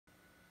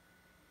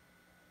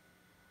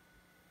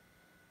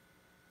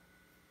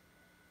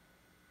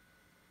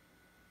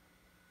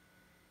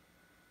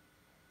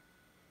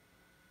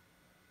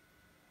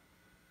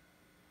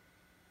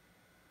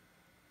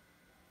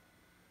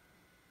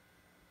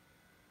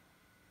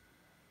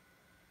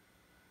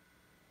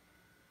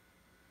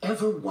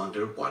Ever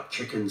wonder what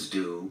chickens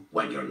do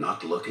when you're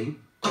not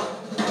looking?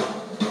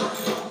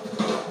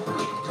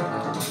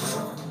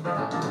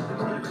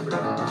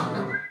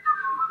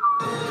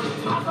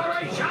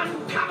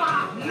 Operation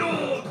Cover!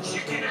 No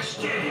chicken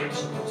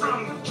escapes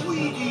from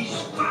Tweedy's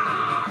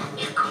farm!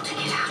 You've got to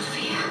get out of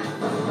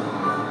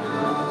here.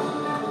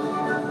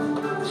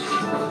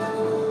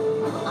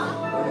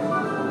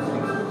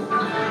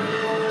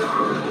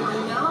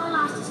 Our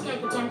last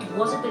escape attempt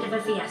was a bit of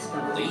a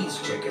fiasco.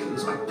 These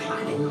chickens are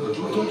planning a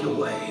little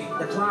getaway.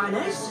 The plan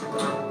is,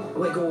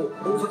 we go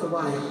over the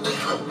wire.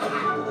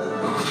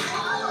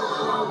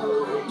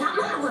 That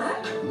might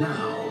work.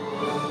 Now,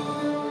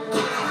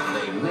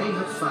 they may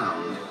have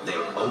found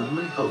their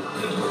only hope.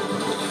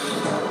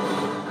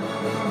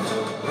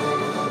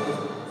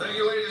 Thank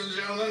you, ladies and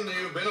gentlemen.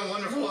 You've been a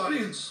wonderful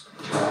audience.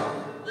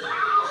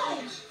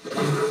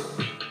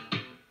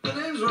 The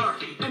name's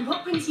Rocky. And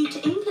what brings you to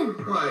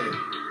England? Why,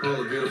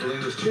 all the beautiful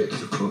English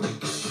chicks, of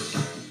course.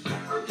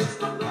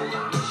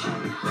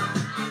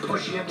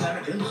 Pushy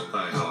Americans.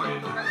 Hi, how are you?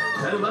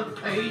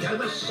 Overpaid,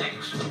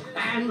 oversexed,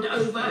 and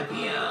over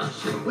here.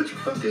 Which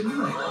book is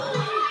mine?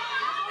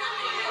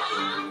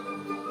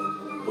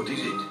 What is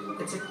it?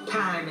 It's a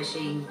pie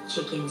machine.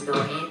 Chickens go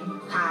in,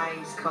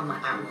 pies come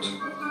out.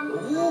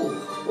 Ooh,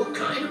 what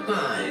kind of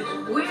pies?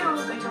 We're all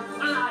going to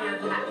fly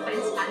over that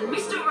fence, and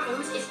Mr.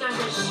 Rose is going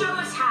to show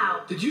us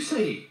how. Did you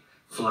say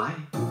fly?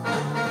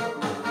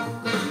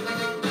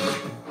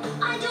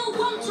 I don't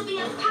want to be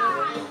a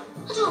pie.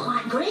 I don't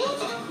like bread.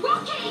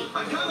 Rocky!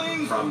 I'm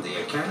coming! From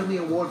the Academy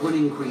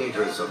Award-winning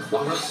creators of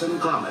Wallace and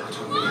Gromit.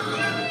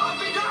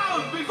 Up and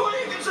down before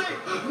you can say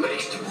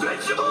mixed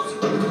vegetables!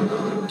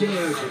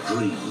 Dare to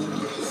dream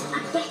There's a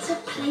better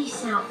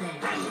place out there.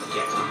 and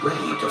get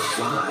ready to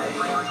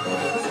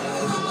fly.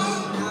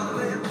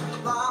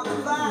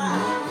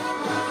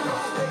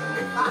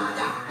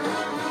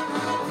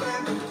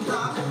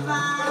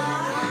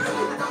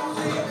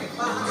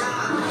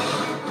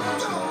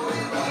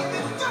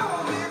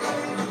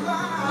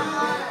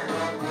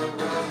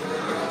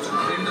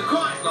 In the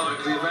quite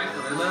likely event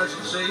of an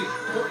emergency,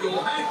 put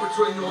your head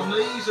between your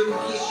knees and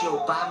Kiss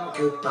your bum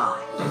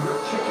goodbye.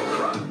 Chicken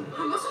run.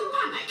 We mustn't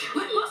panic.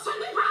 We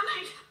mustn't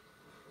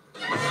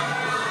panic.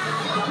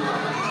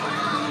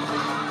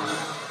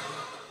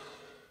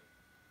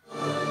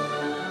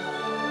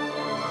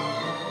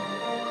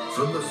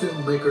 From the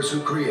filmmakers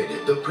who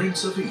created The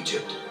Prince of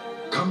Egypt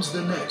comes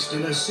the next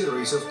in a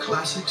series of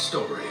classic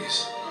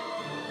stories.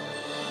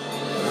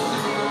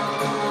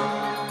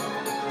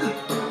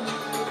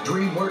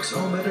 DreamWorks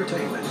Home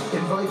Entertainment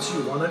invites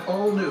you on an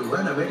all-new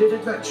animated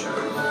adventure.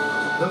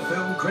 The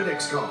film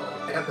critics call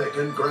epic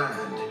and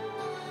grand.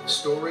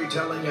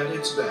 Storytelling at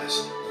its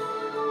best.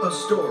 A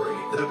story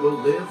that will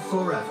live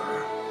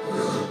forever.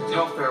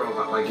 tell Pharaoh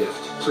about my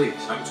gift, please.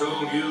 I'm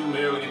told you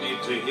merely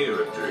need to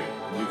hear a dream.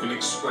 You can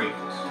explain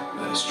it.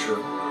 That is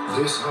true.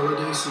 This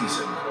holiday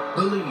season,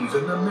 believe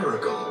in the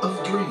miracle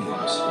of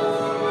dreams.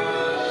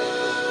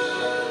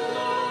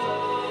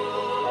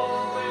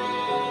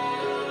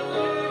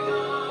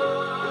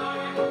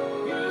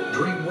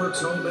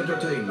 DreamWorks Home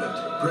Entertainment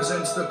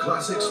presents the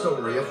classic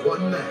story of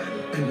one man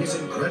and his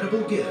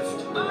incredible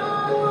gift.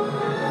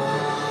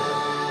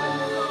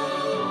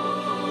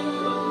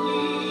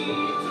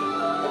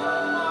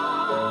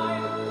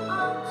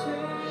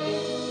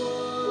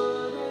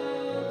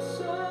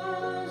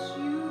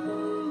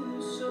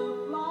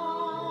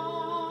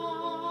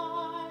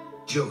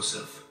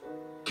 Joseph,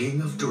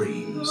 King of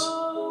Dreams.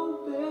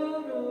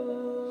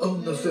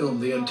 Own the film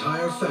the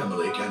entire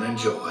family can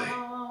enjoy.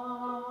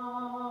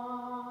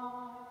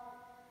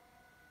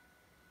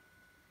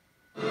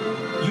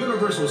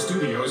 Universal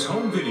Studios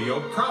Home Video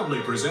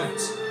proudly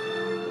presents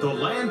The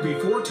Land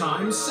Before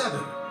Time 7.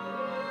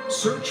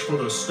 Search for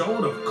the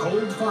Stone of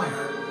Cold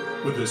Fire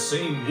with the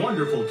same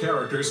wonderful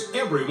characters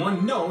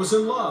everyone knows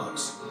and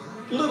loves.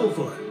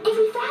 Littlefoot, If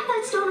we found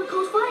that stone of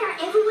cold fire,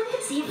 everyone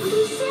could see it for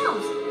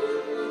themselves.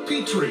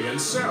 Petrie and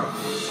Sarah,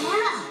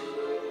 Sarah,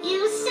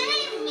 you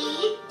saved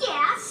me.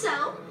 Yeah,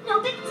 so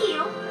no big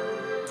deal.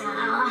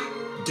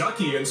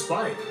 Ducky and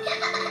Spike.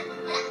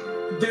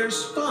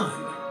 There's fun.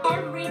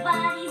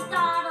 Everybody's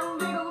got a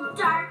little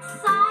dark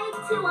side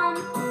to 'em.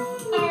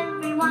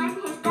 Everyone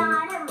has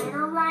got a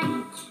little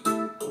light.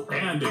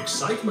 And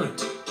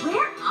excitement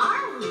Where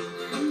are we?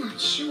 I'm not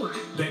sure.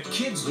 that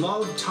kids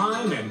love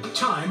time and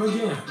time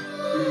again.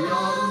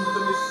 Beyond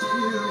the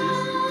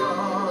mysterious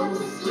beyond,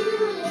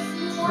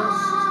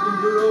 trust in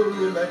your own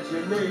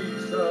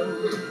imagination.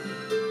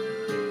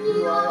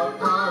 You are a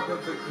part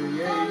of the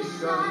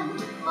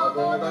creation of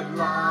all that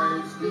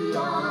lies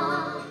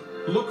beyond.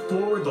 Look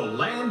for The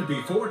Land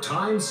Before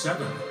Time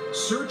 7.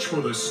 Search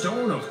for the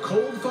Stone of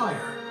Cold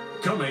Fire.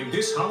 Coming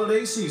this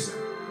holiday season.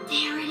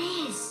 There it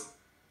is.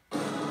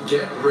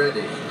 Get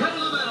ready. Pedal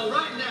to the metal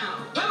right now.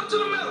 Pedal to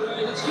the metal.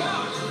 Let's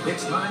go.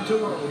 It's time to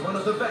own one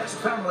of the best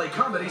family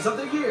comedies of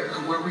the year.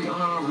 Where we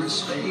are in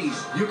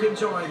space. You can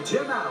join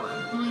Tim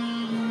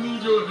Allen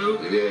Need your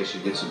help? Maybe I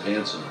should get some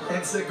pants on.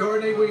 and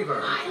Sigourney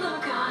Weaver Hi, little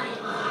guy.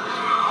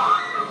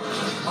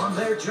 on on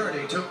their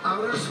journey to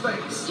outer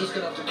space. Just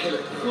gonna have to kill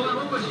it. Well,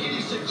 I'm open to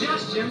any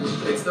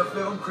suggestions. It's the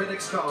film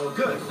critics call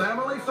good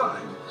family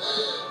fun.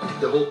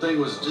 The whole thing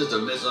was just a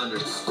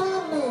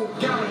misunderstanding.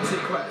 Galaxy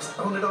Quest.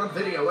 Own it on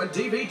video and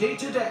DVD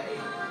today.